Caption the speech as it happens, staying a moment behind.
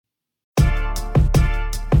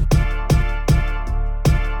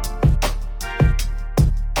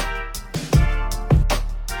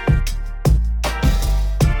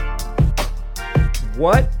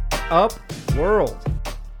What up, world?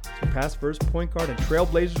 It's your past first point guard and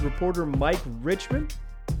Trailblazers reporter Mike Richmond.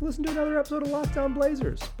 Listen to another episode of Locked On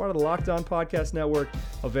Blazers, part of the Locked On Podcast Network,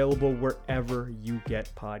 available wherever you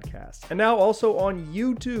get podcasts. And now also on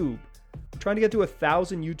YouTube. We're trying to get to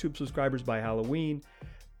 1,000 YouTube subscribers by Halloween.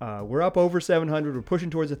 We're up over 700. We're pushing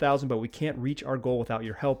towards 1,000, but we can't reach our goal without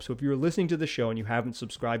your help. So if you're listening to the show and you haven't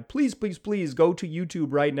subscribed, please go to YouTube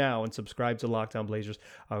right now and subscribe to Locked On Blazers.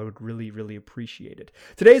 I would really appreciate it.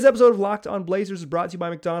 Today's episode of Locked On Blazers is brought to you by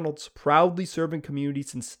McDonald's, proudly serving community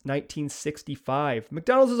since 1965.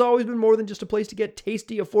 McDonald's has always been more than just a place to get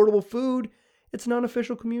tasty, affordable food. It's an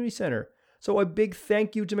unofficial community center. So a big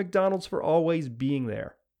thank you to McDonald's for always being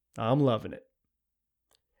there. I'm loving it.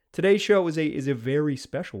 Today's show is a very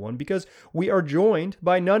special one because we are joined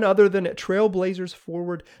by none other than Trailblazers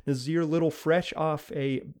forward Nassir Little, fresh off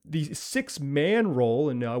the 6-man role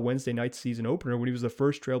in Wednesday night's season opener when he was the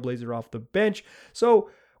first Trailblazer off the bench. So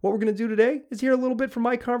what we're going to do today is hear a little bit from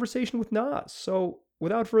my conversation with Nas. So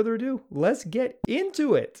without further ado, let's get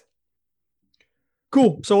into it.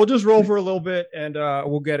 Cool. So we'll just roll for a little bit and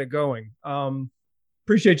we'll get it going.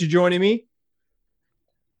 Appreciate you joining me.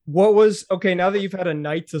 Now that you've had a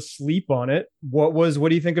night to sleep on it, what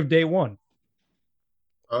do you think of day one?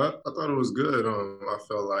 I thought it was good. I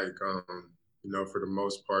felt like, for the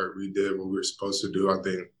most part, we did what we were supposed to do. I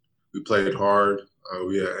think we played hard.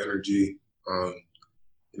 We had energy.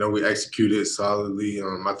 We executed solidly.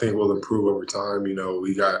 I think we'll improve over time.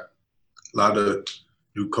 We got a lot of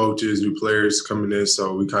new coaches, new players coming in,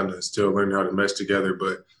 so we kind of still learning how to mesh together.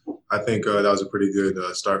 But I think that was a pretty good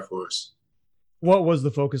start for us. What was the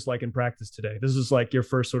focus like in practice today? This is like your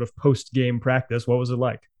first sort of post-game practice. What was it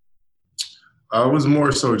like? It was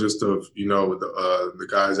more so just of, the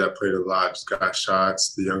guys that played a lot just got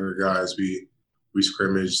shots. The younger guys, we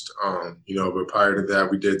scrimmaged, but prior to that,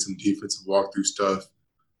 we did some defensive walkthrough stuff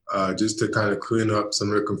just to kind of clean up some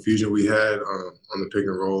of the confusion we had on the pick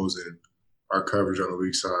and rolls and our coverage on the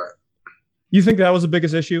weak side. You think that was the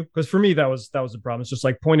biggest issue? Because for me, that was the problem. It's just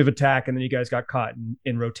like point of attack, and then you guys got caught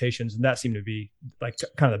in rotations, and that seeed to be like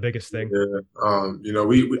kind of the biggest thing. Yeah,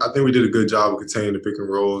 I think we did a good job of containing the pick and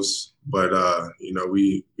rolls, but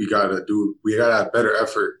we gotta have better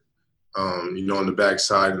effort, on the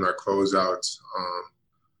backside and our closeouts.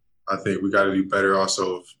 I think we got to do better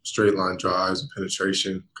also of straight line drives and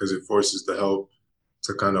penetration because it forces the help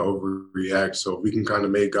to kind of overreact. So if we can kind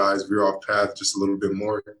of make guys veer off path just a little bit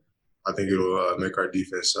more, I think it'll make our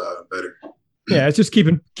defense better. Yeah, it's just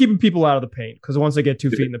keeping people out of the paint because once they get 2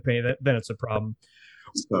 feet in the paint, then it's a problem.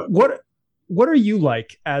 What are you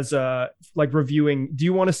like as reviewing? Do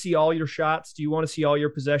you want to see all your shots? Do you want to see all your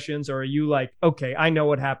possessions? Or are you like, okay, I know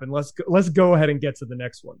what happened. Let's go ahead and get to the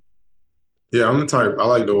next one. Yeah, I'm the type. I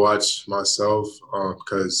like to watch myself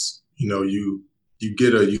because you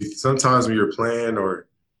sometimes when you're playing or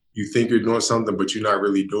you think you're doing something, but you're not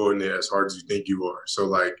really doing it as hard as you think you are. So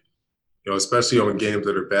like, especially on games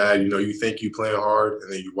that are bad, you think you're playing hard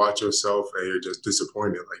and then you watch yourself and you're just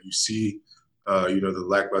disappointed. Like you see, the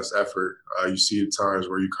lackluster effort. You see the times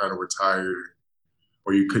where you kind of were tired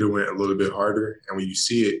or you could have went a little bit harder. And when you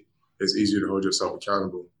see it, it's easier to hold yourself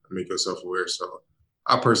accountable and make yourself aware. So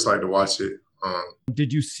I personally like to watch it.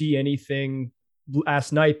 Did you see anything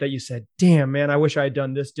last night that you said, damn, man, I wish I had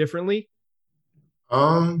done this differently?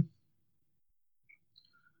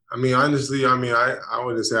 Honestly, I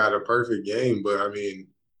wouldn't say I had a perfect game, but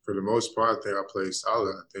for the most part, I think I played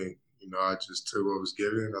solid. I think, I just took what was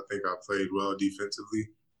given. I think I played well defensively.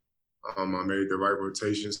 I made the right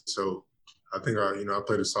rotations. So I think I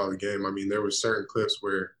played a solid game. There were certain clips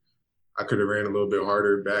where I could have ran a little bit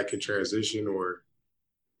harder back in transition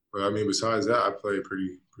but besides that, I played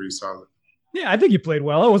pretty solid. Yeah, I think you played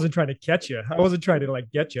well. I wasn't trying to catch you. I wasn't trying to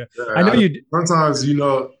get you. Yeah, I know you. Sometimes,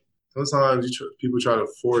 people try to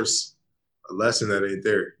force a lesson that ain't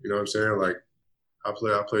there. You know what I'm saying? Like, I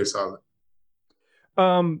play solid.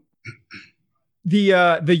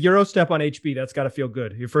 The Euro step on HB, that's got to feel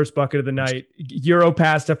good. Your first bucket of the night, Euro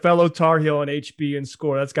pass to fellow Tar Heel on HB and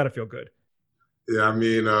score. That's got to feel good. Yeah,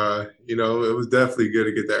 it was definitely good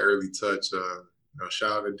to get that early touch.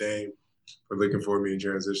 Shout out to Dame for looking for me in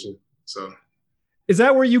transition. So, is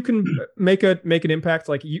that where you can make an impact?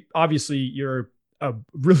 Like, obviously you're a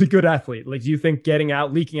really good athlete. Like, do you think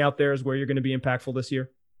leaking out there is where you're going to be impactful this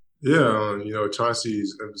year? Yeah,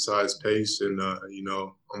 Chauncey's emphasized pace, and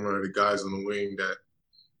I'm one of the guys on the wing that,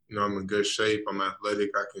 I'm in good shape. I'm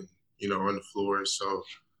athletic. I can, run the floor. So,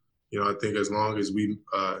 I think as long as we,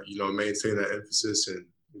 maintain that emphasis and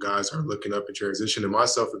guys are looking up in transition, and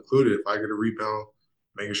myself included, if I get a rebound,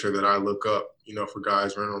 making sure that I look up, for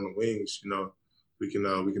guys running on the wings, we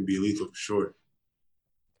can be lethal for sure.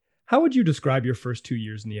 How would you describe your first 2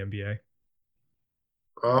 years in the NBA?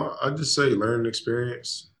 I'd just say learning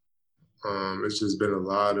experience. It's just been a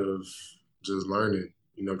lot of just learning,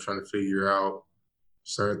 trying to figure out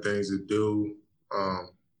certain things to do. A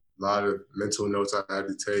lot of mental notes I had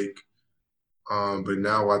to take. But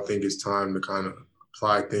now I think it's time to kind of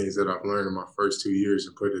apply things that I've learned in my first 2 years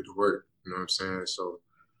and put it to work. You know what I'm saying? So,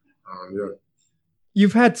 yeah.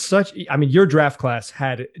 You've had your draft class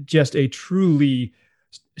had just a truly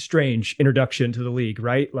strange introduction to the league,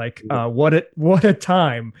 right? Like, what a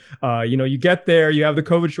time. You get there, you have the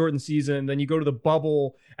COVID shortened season, then you go to the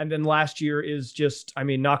bubble, and then last year is just,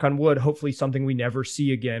 knock on wood, hopefully something we never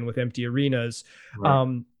see again with empty arenas.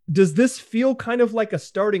 Right. Does this feel kind of like a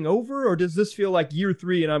starting over, or does this feel like year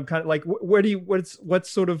 3? And I'm kind of like, what's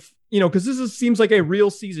sort of, because seems like a real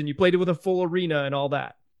season. You played it with a full arena and all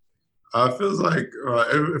that. It feels like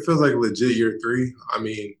legit year 3.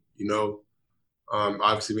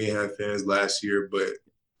 Obviously we had fans last year, but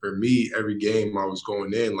for me, every game I was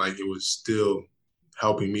going in, like it was still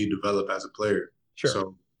helping me develop as a player. Sure.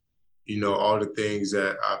 So, all the things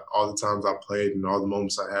all the times I played and all the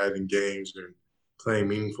moments I had in games and playing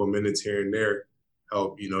meaningful minutes here and there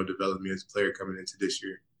helped, develop me as a player coming into this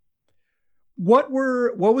year. What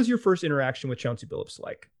was your first interaction with Chauncey Billups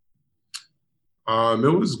like?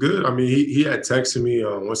 It was good. He had texted me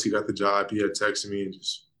once he got the job. He had texted me and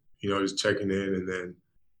just checking in. And then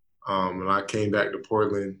when I came back to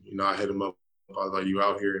Portland, I hit him up. I was like, "You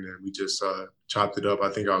out here?" And then we just chopped it up. I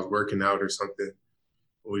think I was working out or something.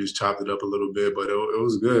 We just chopped it up a little bit, but it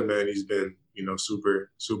was good, man. He's been,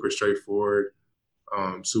 super, super straightforward,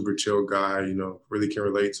 super chill guy, really can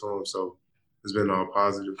relate to him. So it's been all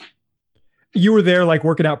positive. You were there like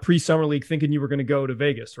working out pre-summer league thinking you were going to go to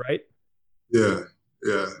Vegas, right? Yeah.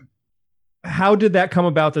 How did that come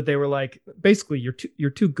about that they were like, basically you're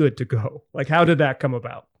too good to go? Like, how did that come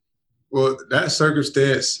about? Well, that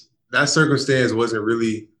circumstance wasn't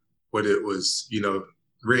really what it was,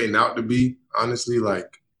 written out to be, honestly.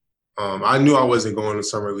 Like, I knew I wasn't going to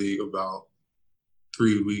summer league about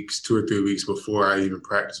 2 or 3 weeks before I even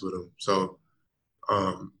practiced with him. So,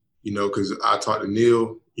 because I talked to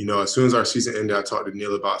Neil, as soon as our season ended, I talked to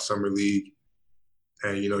Neil about summer league.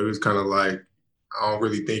 And, he was kind of like, "I don't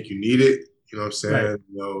really think you need it." You know what I'm saying?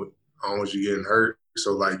 Right. I don't want you getting hurt.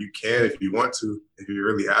 So, like, you can if you want to, if you're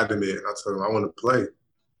really adamant. And I told him I want to play.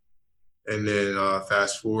 And then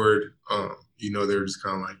fast forward, they were just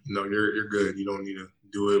kind of like, you're good. You don't need to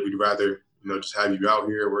do it. We'd rather, just have you out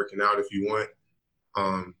here working out if you want.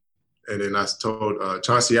 And then I told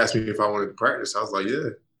Chauncey asked me if I wanted to practice. I was like, yeah,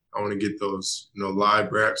 I want to get those,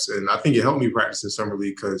 live reps. And I think it helped me practice in summer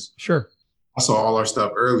league because sure, I saw all our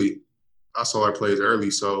stuff early. I saw our plays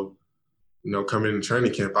early. So, coming into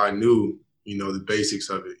training camp, I knew, the basics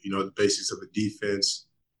of it, the basics of the defense,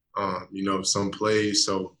 some plays.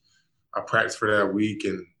 So I practiced for that week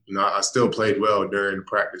and, I still played well during the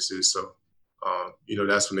practices. So,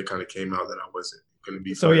 that's when it kind of came out that I wasn't going to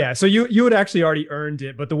be. So, yeah. So you had actually already earned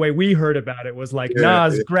it. But the way we heard about it was like,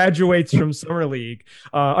 Nas graduates from summer league.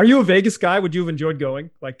 Are you a Vegas guy? Would you have enjoyed going?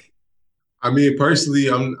 Like, personally,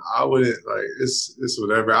 I wouldn't like it's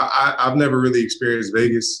whatever. I've never really experienced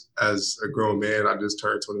Vegas as a grown man. I just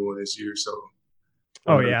turned 21 this year, so.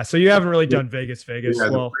 Oh yeah, so you haven't really done Vegas. Yeah,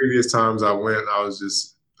 the previous times I went, I was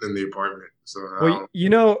just in the apartment. So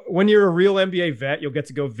when you're a real NBA vet, you'll get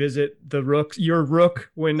to go visit your rook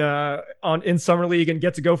when in summer league and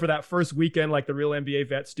get to go for that first weekend like the real NBA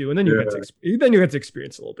vets do, and then you get to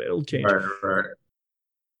experience a little bit. It'll change. Right.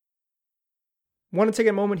 Want to take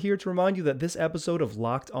a moment here to remind you that this episode of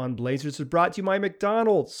Locked On Blazers is brought to you by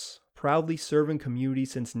McDonald's. Proudly serving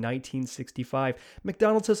communities since 1965,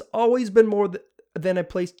 McDonald's has always been more than a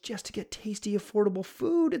place just to get tasty, affordable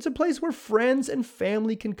food. It's a place where friends and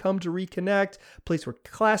family can come to reconnect, a place where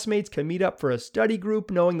classmates can meet up for a study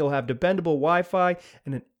group knowing they'll have dependable Wi-Fi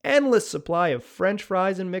and an endless supply of French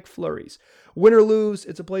fries and McFlurries. Win or lose,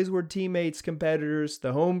 it's a place where teammates, competitors,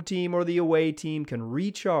 the home team, or the away team can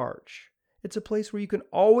recharge. It's a place where you can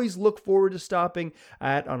always look forward to stopping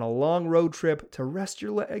at on a long road trip to rest your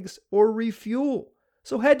legs or refuel.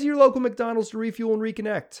 So head to your local McDonald's to refuel and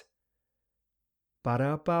reconnect.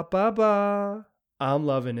 Ba-da-ba-ba-ba. I'm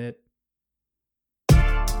loving it. All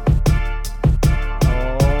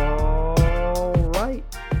right.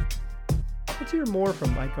 Let's hear more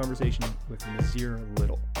from my conversation with Nassir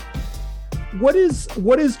Little. What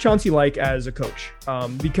is Chauncey like as a coach?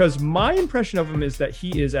 Because my impression of him is that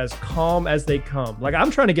he is as calm as they come. Like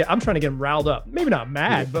I'm trying to get him riled up. Maybe not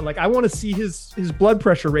mad, but like I want to see his blood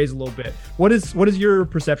pressure raise a little bit. What is your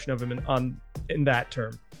perception of him in that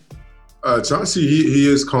term? Chauncey, he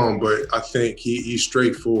is calm, but I think he's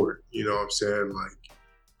straightforward. You know what I'm saying? Like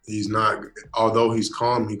he's not, although he's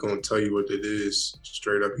calm, he's gonna tell you what it is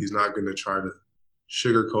straight up. He's not gonna try to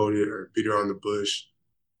sugarcoat it or beat around the bush.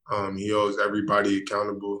 He holds everybody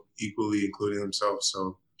accountable equally, including himself.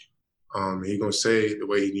 So he gonna say it the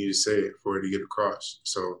way he need to say it for it to get across.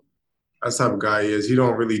 So that's the type of guy he is. He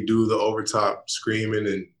don't really do the overtop screaming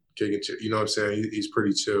and kicking. You know what I'm saying? He's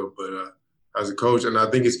pretty chill, but as a coach, and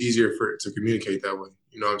I think it's easier for to communicate that way.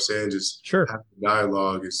 You know what I'm saying? Just Sure. having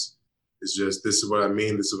dialogue is just this is what I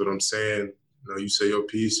mean. This is what I'm saying. You know, you say your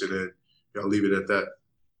piece, and then leave it at that.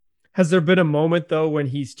 Has there been a moment though when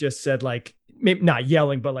he's just said like, maybe not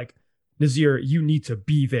yelling, but like, Nazir, you need to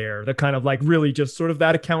be there. The kind of like really just sort of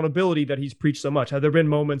that accountability that he's preached so much. Have there been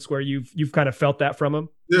moments where you've kind of felt that from him?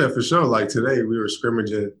 Yeah, for sure. Like today, we were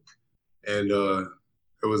scrimmaging, and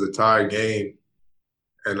it was a tie game,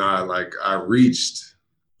 and I reached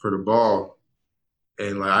for the ball,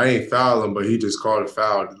 and like I ain't foul him, but he just called a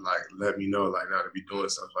foul to like let me know like not to be doing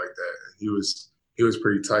stuff like that. And he was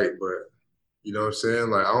pretty tight, but you know what I'm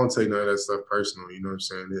saying? Like I don't take none of that stuff personal. You know what I'm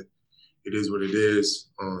saying? It is what it is.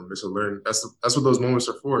 It's a learn. That's what those moments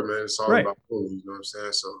are for, man. It's all about growth. You know what I'm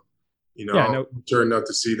saying? So, I'm mature enough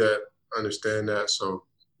to see that, understand that. So,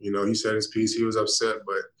 he said his piece. He was upset,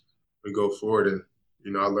 but we go forward,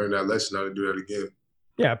 and I learned that lesson how to do that again.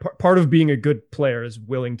 Yeah, part of being a good player is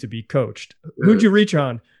willing to be coached. Yeah. Who'd you reach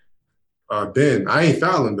on? Ben. I ain't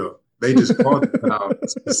fouling though. They just called the foul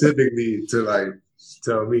specifically to like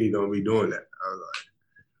tell me don't be doing that. I was like.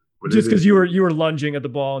 Just because you were lunging at the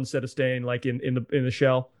ball instead of staying like in the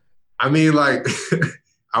shell. I mean, like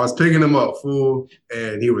I was picking him up full,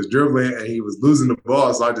 and he was dribbling, and he was losing the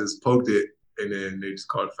ball, so I just poked it, and then they just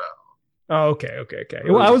called a foul. Oh, okay.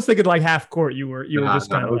 Well, I was thinking like half court. You were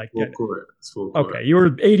just kind of like full court. Full court. Okay, you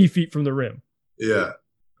were 80 feet from the rim. Yeah.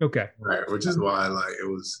 Okay. Right, which is why like it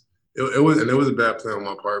was a bad play on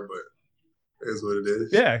my part, but it is what it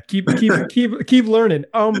is. Yeah, keep learning.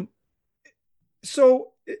 So.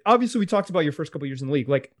 Obviously, we talked about your first couple of years in the league.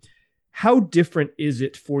 Like, how different is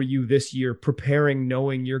it for you this year preparing,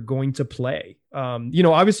 knowing you're going to play?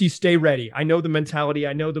 Obviously, stay ready. I know the mentality.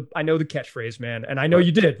 I know the catchphrase, man, and I know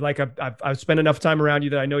you did. Like, I've spent enough time around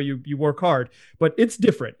you that I know you work hard. But it's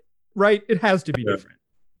different, right? It has to be different.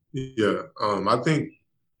 Yeah. I think,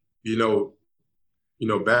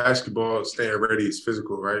 basketball staying ready is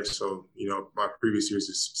physical, right? So, my previous years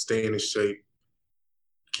is staying in shape,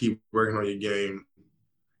 keep working on your game.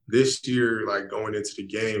 This year, like going into the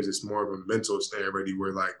games, it's more of a mental staying ready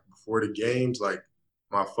where like before the games, like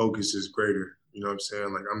my focus is greater. You know what I'm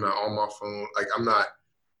saying? Like I'm not on my phone. Like I'm not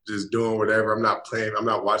just doing whatever. I'm not playing. I'm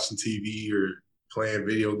not watching TV or playing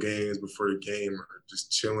video games before the game or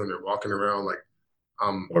just chilling or walking around like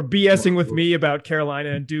or BSing with me about Carolina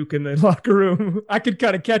and Duke in the locker room. I could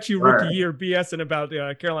kind of catch you rookie year BSing about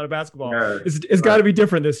Carolina basketball. Yeah. It's got to be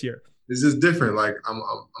different this year. It's just different. Like I'm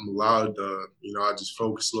allowed to, I just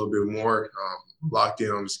focus a little bit more, locked in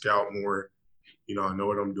on the scout more. I know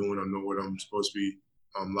what I'm doing. I know what I'm supposed to be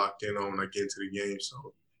locked in on when I get into the game. So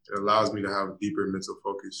it allows me to have a deeper mental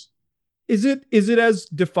focus. Is it as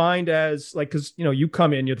defined as like, cause you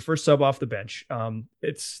come in, you're the first sub off the bench.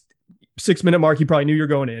 It's 6-minute mark. You probably knew you're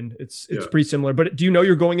going in. It's pretty similar, but do you know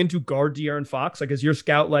you're going into guard De'Aaron Fox? Like, is your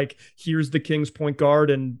scout like, here's the Kings point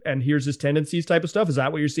guard and here's his tendencies type of stuff? Is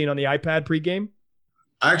that what you're seeing on the iPad pregame?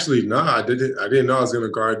 Actually, no, I didn't know I was going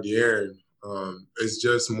to guard De'Aaron. It's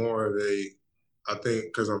just more of I think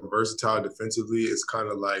because I'm versatile defensively, it's kind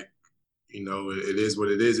of like, it is what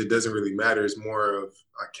it is. It doesn't really matter. It's more of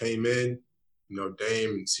I came in, Dame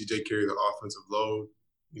and CJ carry the offensive load.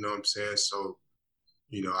 You know what I'm saying? So,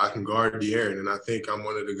 I can guard De'Aaron, and I think I'm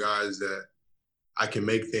one of the guys that I can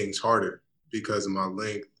make things harder because of my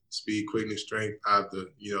length, speed, quickness, strength. I have the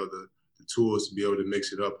tools to be able to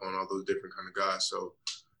mix it up on all those different kind of guys. So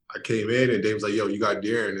I came in, and Dave was like, "Yo, you got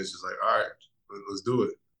De'Aaron." It's just like, all right, let's do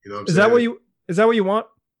it. You know what I'm saying? Is that what you want?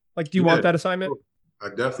 Like, do you want that assignment? I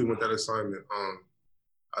definitely want that assignment.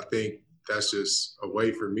 I think that's just a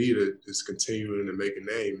way for me to just continue to make a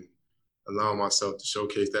name. Allowing myself to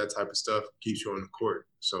showcase that type of stuff keeps you on the court.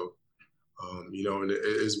 So, and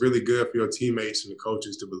it's really good for your teammates and the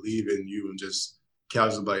coaches to believe in you and just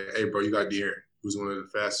casually like, hey, bro, you got De'Aaron, who's one of the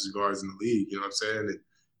fastest guards in the league. You know what I'm saying? And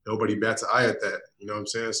nobody bats an eye at that. You know what I'm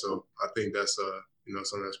saying? So I think that's,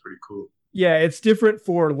 something that's pretty cool. Yeah, it's different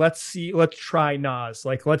for let's try Nas.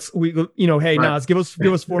 Like hey Nas, give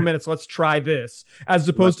us 4 minutes. Let's try this, as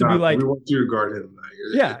opposed to be like, we want you to guard him. Like,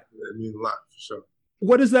 it means a lot for sure.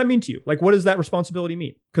 What does that mean to you? Like, what does that responsibility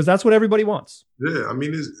mean? Because that's what everybody wants. Yeah, I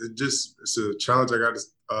mean, it's a challenge I got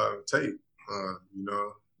to take.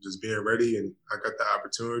 just being ready. And I got the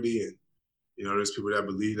opportunity, and there's people that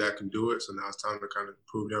believe that I can do it. So now it's time to kind of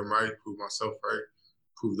prove them right, prove myself right,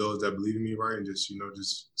 prove those that believe in me right, and just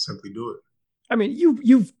simply do it. I mean,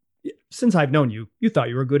 you've since I've known you, you thought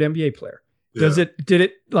you were a good NBA player. Yeah. Did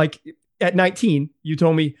it like at 19, you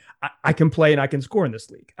told me I can play and I can score in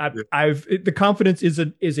this league. The confidence is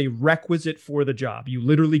a requisite for the job. You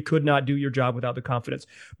literally could not do your job without the confidence.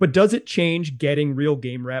 But does it change getting real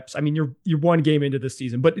game reps? I mean, you're one game into this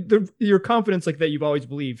season, but your confidence, like that you've always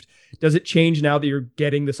believed, does it change now that you're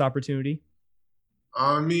getting this opportunity?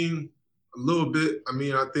 I mean, a little bit. I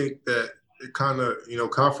mean, I think that it kind of,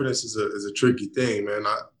 confidence is a tricky thing, man.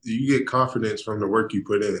 You get confidence from the work you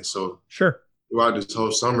put in. So sure, throughout this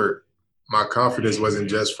whole summer, my confidence wasn't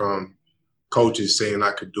just from coaches saying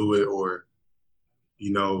I could do it or,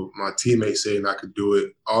 my teammates saying I could do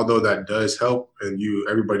it. Although that does help, and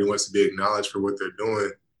everybody wants to be acknowledged for what they're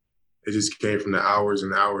doing, it just came from the hours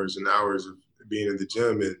and hours and hours of being in the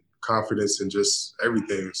gym and confidence and just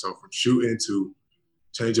everything. So from shooting to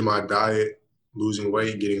changing my diet, losing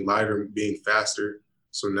weight, getting lighter, being faster.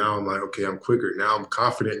 So now I'm like, okay, I'm quicker. Now I'm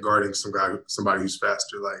confident guarding somebody who's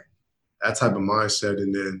faster. Like that type of mindset.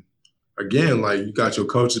 And then again, like you got your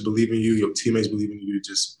coaches believing in you, your teammates believing in you.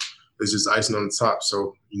 It's just icing on the top.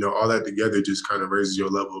 So, all that together just kind of raises your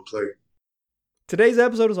level of play. Today's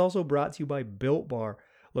episode is also brought to you by Built Bar.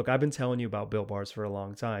 Look, I've been telling you about Built Bars for a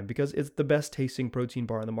long time because it's the best tasting protein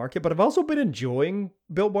bar on the market, but I've also been enjoying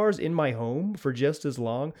Built Bars in my home for just as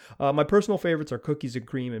long. My personal favorites are cookies and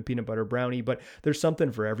cream and peanut butter brownie, but there's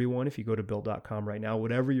something for everyone. If you go to Built.com right now,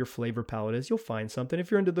 whatever your flavor palette is, you'll find something. If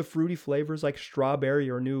you're into the fruity flavors like strawberry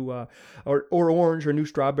or new or orange or new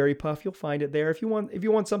strawberry puff, you'll find it there. If you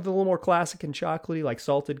want something a little more classic and chocolatey like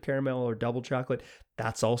salted caramel or double chocolate,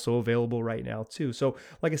 that's also available right now too. So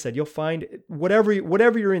like I said, you'll find whatever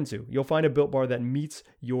you're into, you'll find a Built Bar that meets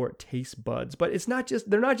your taste buds. But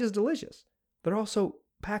they're not just delicious. They're also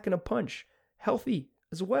packing a punch, healthy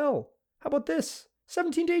as well. How about this?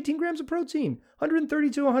 17 to 18 grams of protein, 130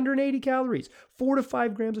 to 180 calories, 4 to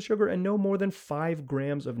 5 grams of sugar, and no more than 5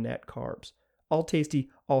 grams of net carbs. All tasty,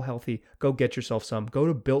 all healthy. Go get yourself some. Go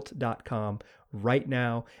to Built.com right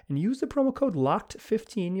now and use the promo code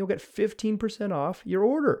LOCKED15. You'll get 15% off your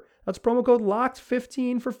order. That's promo code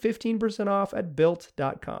LOCKED15 for 15% off at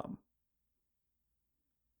Built.com.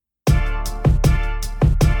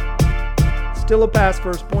 Still a pass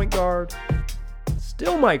first point guard.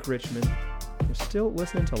 Still Mike Richman. You're still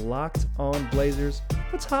listening to Locked On Blazers.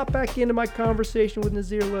 Let's hop back into my conversation with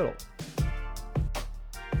Nassir Little.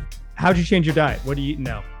 How'd you change your diet? What are you eating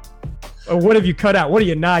now? Or what have you cut out? What are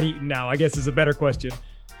you not eating now? I guess is a better question.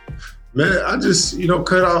 Man, I just,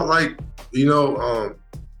 cut out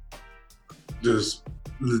just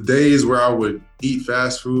the days where I would eat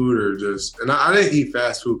fast food and I didn't eat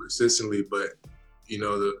fast food consistently, but,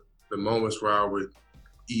 the moments where I would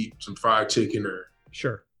eat some fried chicken or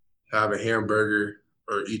sure, have a hamburger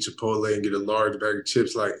or eat Chipotle and get a large bag of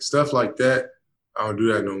chips, like stuff like that, I don't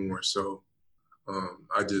do that no more. So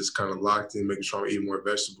I just kind of locked in, making sure I'm eating more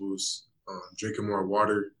vegetables, drinking more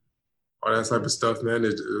water, all that type of stuff, man.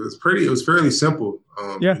 It was fairly simple.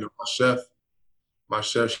 Yeah. My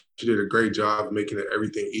chef, she did a great job of making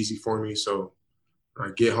everything easy for me. So when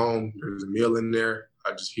I get home, there's a meal in there.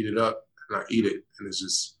 I just heat it up and I eat it. And it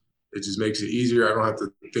just makes it easier. I don't have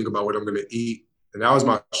to think about what I'm going to eat. And that was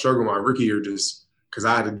my struggle my rookie year, just because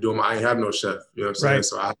I had to do them. I ain't have no chef, you know what I'm saying? Right.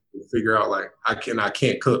 So I had to figure out, like, I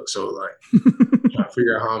can't cook. So, like, I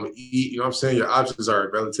figure out how I'm going to eat. You know what I'm saying? Your options are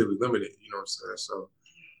relatively limited, you know what I'm saying? So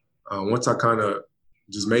once I kind of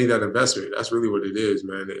just made that investment, that's really what it is,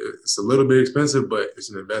 man. It's a little bit expensive, but it's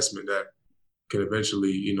an investment that can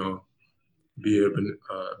eventually, be a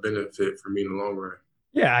benefit for me in the long run.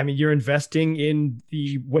 Yeah, I mean, you're investing in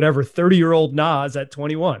the 30-year-old Nas at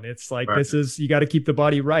 21. It's like, right. You got to keep the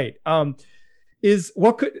body right.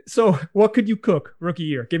 What could you cook rookie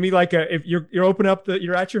year? Give me like if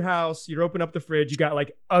you're at your house, you're open up the fridge, you got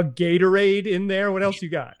like a Gatorade in there. What else you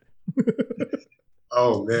got?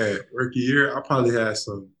 Oh man, rookie year, I probably had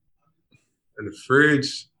some in the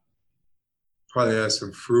fridge. Probably had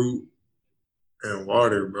some fruit and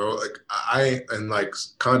water, bro. Like and like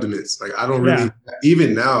condiments. Like I don't really,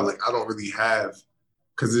 even now, like I don't really have,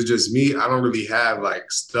 because it's just me. I don't really have like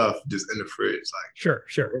stuff just in the fridge. Like sure.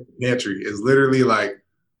 Pantry is literally like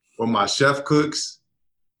when my chef cooks,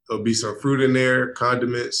 there'll be some fruit in there,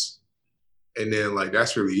 condiments, and then like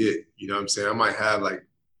that's really it. You know what I'm saying? I might have like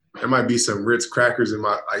there might be some Ritz crackers in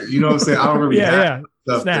my, like, you know what I'm saying? I don't really have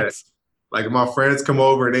stuff snacks. Like if my friends come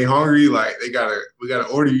over and they hungry, like we gotta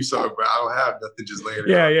order you something, but I don't have nothing just laying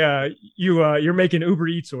Yeah, around. yeah. You're making Uber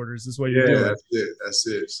Eats orders is what you're Yeah, doing. that's it. That's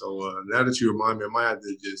it. So now that you remind me, I might have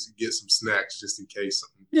to just get some snacks just in case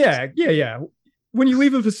something. Yeah, yeah, yeah. When you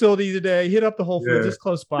leave a facility today, hit up the Whole Foods Yeah. just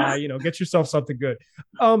close by, get yourself something good.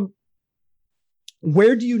 Um,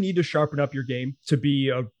 where do you need to sharpen up your game to be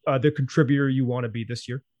the contributor you want to be this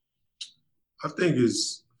year? I think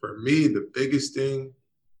is for me the biggest thing,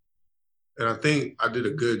 and I think I did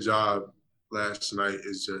a good job last night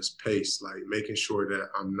is just pace, like making sure that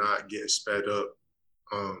I'm not getting sped up.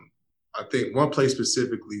 I think one play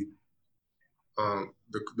specifically,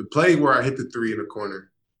 the play where I hit the three in the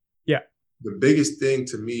corner, Yeah. the biggest thing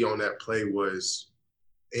to me on that play was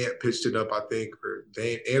Ant pitched it up, I think, or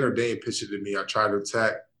Dane pitched it to me. I tried to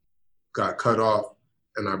attack, got cut off,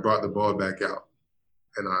 and I brought the ball back out.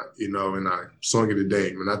 And I swung it to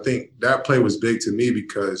Dame. And I think that play was big to me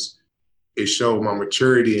because it showed my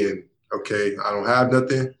maturity and okay, I don't have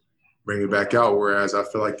nothing, bring it back out. Whereas I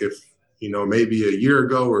feel like if, maybe a year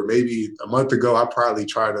ago or maybe a month ago, I probably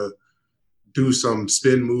try to do some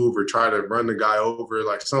spin move or try to run the guy over,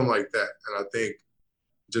 like something like that. And I think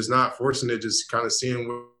just not forcing it, just kind of seeing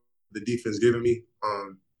what the defense giving me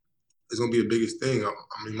is going to be the biggest thing.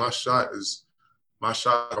 I mean, my shot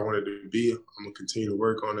I wanted to be. I'm going to continue to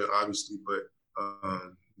work on it, obviously, but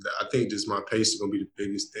I think just my pace is going to be the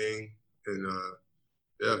biggest thing. And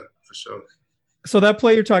yeah, for sure. So that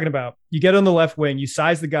play you're talking about, you get on the left wing, you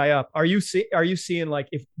size the guy up. Are you seeing like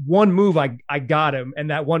if one move I got him and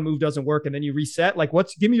that one move doesn't work and then you reset? Like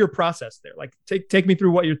give me your process there. Like take me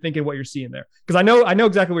through what you're thinking, what you're seeing there. Because I know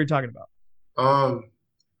exactly what you're talking about.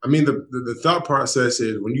 I mean the thought process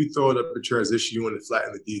is when you throw it up a transition, you want to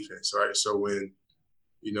flatten the defense, right? So when,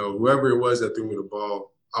 whoever it was that threw me the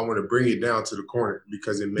ball, I want to bring it down to the corner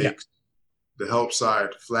because it makes the help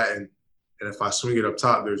side flatten. And if I swing it up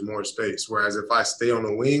top, there's more space. Whereas if I stay on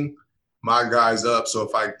the wing, my guy's up. So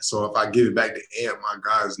if I give it back to Ant, my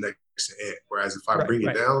guy's next to Ant. Whereas if I bring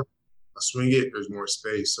it down, I swing it, there's more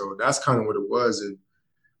space. So that's kind of what it was. And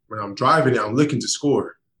when I'm driving it, I'm looking to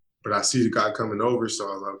score. But I see the guy coming over, so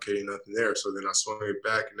I was like, okay, nothing there. So then I swung it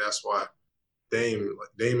back, and that's why Dame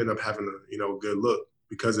ended up having a good look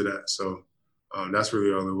because of that. So that's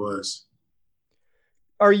really all it was.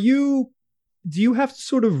 Do you have to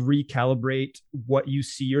sort of recalibrate what you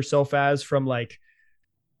see yourself as from like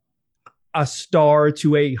a star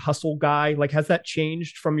to a hustle guy? Like, has that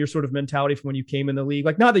changed from your sort of mentality from when you came in the league?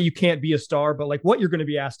 Like, not that you can't be a star, but like what you're going to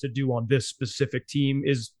be asked to do on this specific team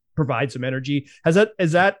is provide some energy.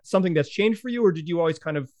 Is that something that's changed for you, or did you always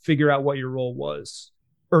kind of figure out what your role was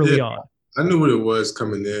early on? I knew what it was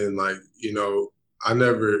coming in. Like, I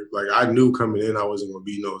knew coming in I wasn't going to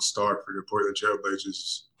be no star for the Portland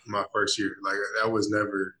Trailblazers my first year. Like that was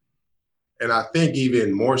never, and I think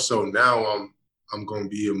even more so now I'm going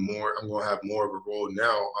to have more of a role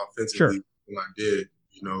now offensively than I did,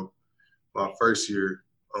 my first year,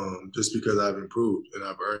 just because I've improved and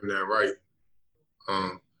I've earned that right.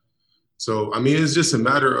 So I mean, it's just a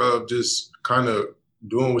matter of just kind of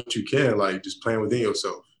doing what you can, like just playing within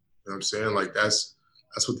yourself. You know what I'm saying? Like that's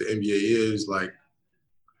what the NBA is. Like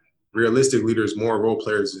realistically, there's more role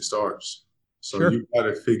players than stars. So you got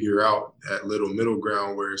to figure out that little middle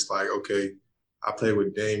ground where it's like, okay, I play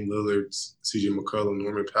with Dame Lillard, CJ McCollum,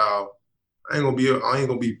 Norman Powell. I ain't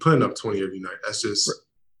gonna be putting up 20 every night. That's just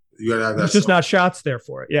you gotta have that. There's just not shots there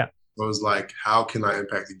for it. Yeah. So it's like, how can I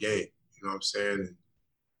impact the game? You know what I'm saying?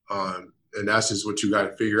 And that's just what you got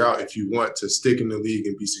to figure out if you want to stick in the league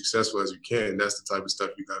and be successful as you can. That's the type of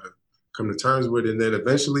stuff you got to come to terms with. And then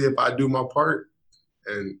eventually, if I do my part,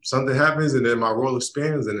 and something happens and then my role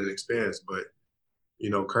expands and it expands. But,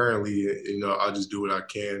 currently, I'll just do what I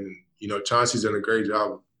can. And, Chauncey's done a great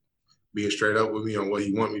job of being straight up with me on what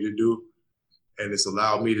he wants me to do. And it's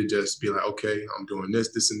allowed me to just be like, okay, I'm doing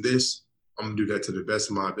this, this, and this. I'm going to do that to the best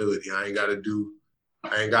of my ability. I ain't got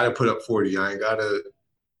to put up 40. I ain't got to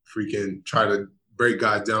freaking try to break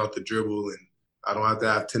guys down with the dribble. And I don't have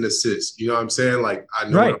to have 10 assists. You know what I'm saying? Like, I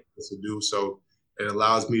know what I'm supposed to do. So, it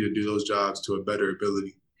allows me to do those jobs to a better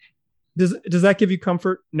ability. Does that give you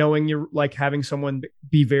comfort knowing you're like having someone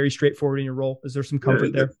be very straightforward in your role? Is there some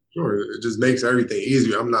comfort there? Sure. It just makes everything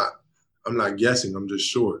easier. I'm not guessing. I'm just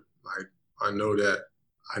sure. Like I know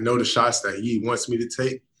the shots that he wants me to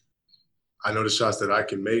take. I know the shots that I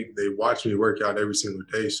can make. They watch me work out every single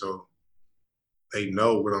day. So they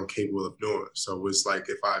know what I'm capable of doing. So it's like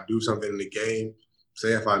if I do something in the game, say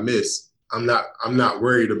if I miss, I'm not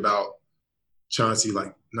worried about Chauncey,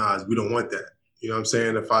 like, nah, we don't want that. You know what I'm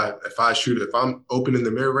saying? If I'm open in the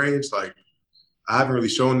mid range, like I haven't really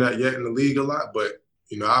shown that yet in the league a lot, but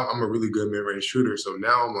I'm a really good mid-range shooter. So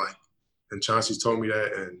now I'm like, and Chauncey's told me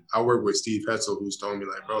that, and I work with Steve Hetzel, who's told me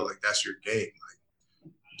like, bro, like that's your game.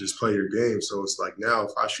 Like just play your game. So it's like now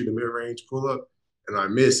if I shoot a mid-range pull-up and I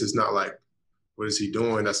miss, it's not like, what is he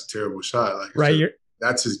doing? That's a terrible shot. Like right.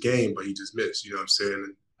 That's his game, but he just missed. You know what I'm saying?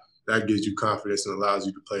 And that gives you confidence and allows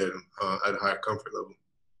you to play at a higher comfort level.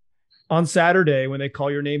 On Saturday, when they call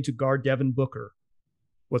your name to guard Devin Booker,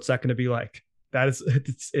 what's that going to be like? That is,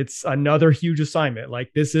 it's another huge assignment.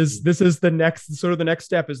 Like this is the next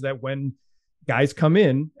step is that when guys come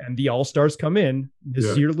in and the all-stars come in,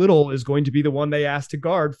 Nasir Little is going to be the one they ask to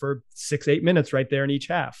guard for 6-8 minutes right there in each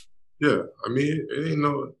half. Yeah. I mean, it ain't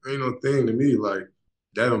no thing to me. Like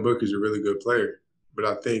Devin Booker's a really good player. But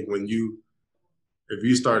I think if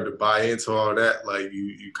you start to buy into all that, like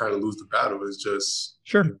you kind of lose the battle. It's just,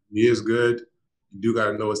 sure, he is good. You do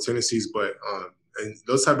got to know his tendencies, but and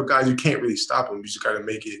those type of guys, you can't really stop them. You just got to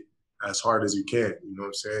make it as hard as you can. You know what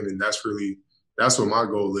I'm saying? And that's what my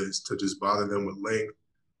goal is, to just bother them with length,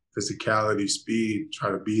 physicality, speed, try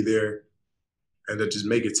to be there, and to just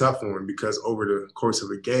make it tough for him. Because over the course of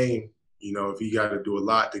a game, if he got to do a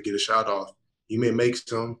lot to get a shot off, he may make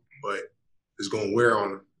some, but it's going to wear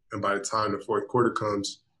on him. And by the time the fourth quarter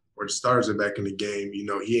comes or the stars are back in the game,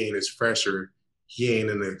 he ain't as fresh, or he ain't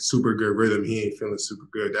in a super good rhythm. He ain't feeling super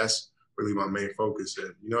good. That's really my main focus.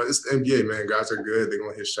 And, it's the NBA, man. Guys are good. They're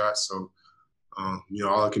going to hit shots. So,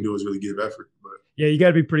 all I can do is really give effort. But yeah, you got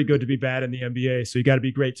to be pretty good to be bad in the NBA. So you got to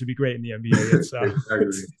be great to be great in the NBA. It's, exactly.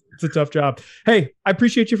 it's a tough job. Hey, I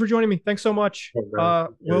appreciate you for joining me. Thanks so much.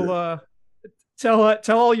 We'll tell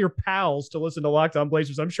all your pals to listen to Locked On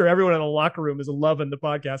Blazers. I'm sure everyone in the locker room is loving the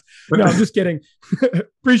podcast. No, I'm just kidding.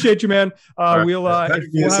 Appreciate you, man. Right. We'll have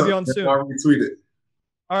you on soon. I'll retweet it.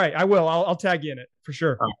 All right, I will. I'll tag you in it for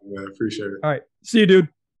sure. All right, man, appreciate it. All right, see you, dude.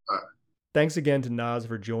 All right. Thanks again to Nas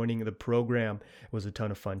for joining the program. It was a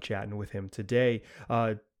ton of fun chatting with him today.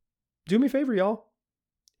 Do me a favor, y'all.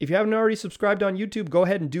 If you haven't already subscribed on YouTube, go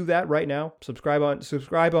ahead and do that right now. Subscribe on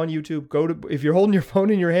YouTube. If you're holding your phone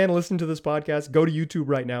in your hand, listen to this podcast, go to YouTube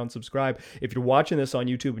right now and subscribe. If you're watching this on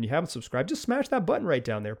YouTube and you haven't subscribed, just smash that button right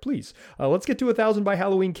down there, please. Let's get to 1,000 by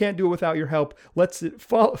Halloween. Can't do it without your help. Let's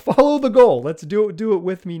follow the goal. Let's do it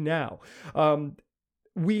with me now.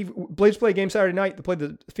 Blazers play a game Saturday night. They played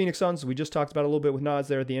the Phoenix Suns. We just talked about a little bit with Nas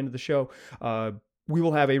there at the end of the show. We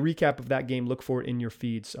will have a recap of that game. Look for it in your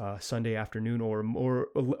feeds Sunday afternoon or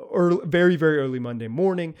very, very early Monday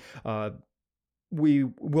morning. We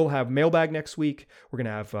will have mailbag next week. We're going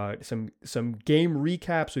to have some game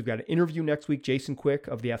recaps. We've got an interview next week. Jason Quick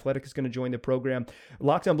of The Athletic is going to join the program.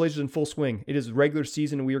 Locked On Blazers in full swing. It is regular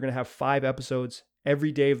season, and we are going to have 5 episodes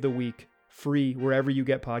every day of the week, free wherever you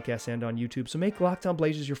get podcasts and on YouTube. So make Locked On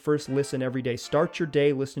Blazers your first listen every day. Start your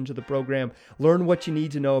day listening to the program. Learn what you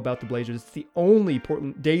need to know about the Blazers. It's the only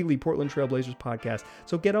daily Portland Trail Blazers podcast.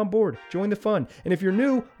 So get on board. Join the fun. And if you're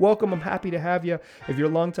new, welcome. I'm happy to have you. If you're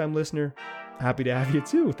a longtime listener, happy to have you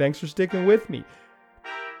too. Thanks for sticking with me.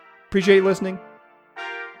 Appreciate you listening.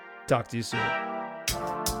 Talk to you soon.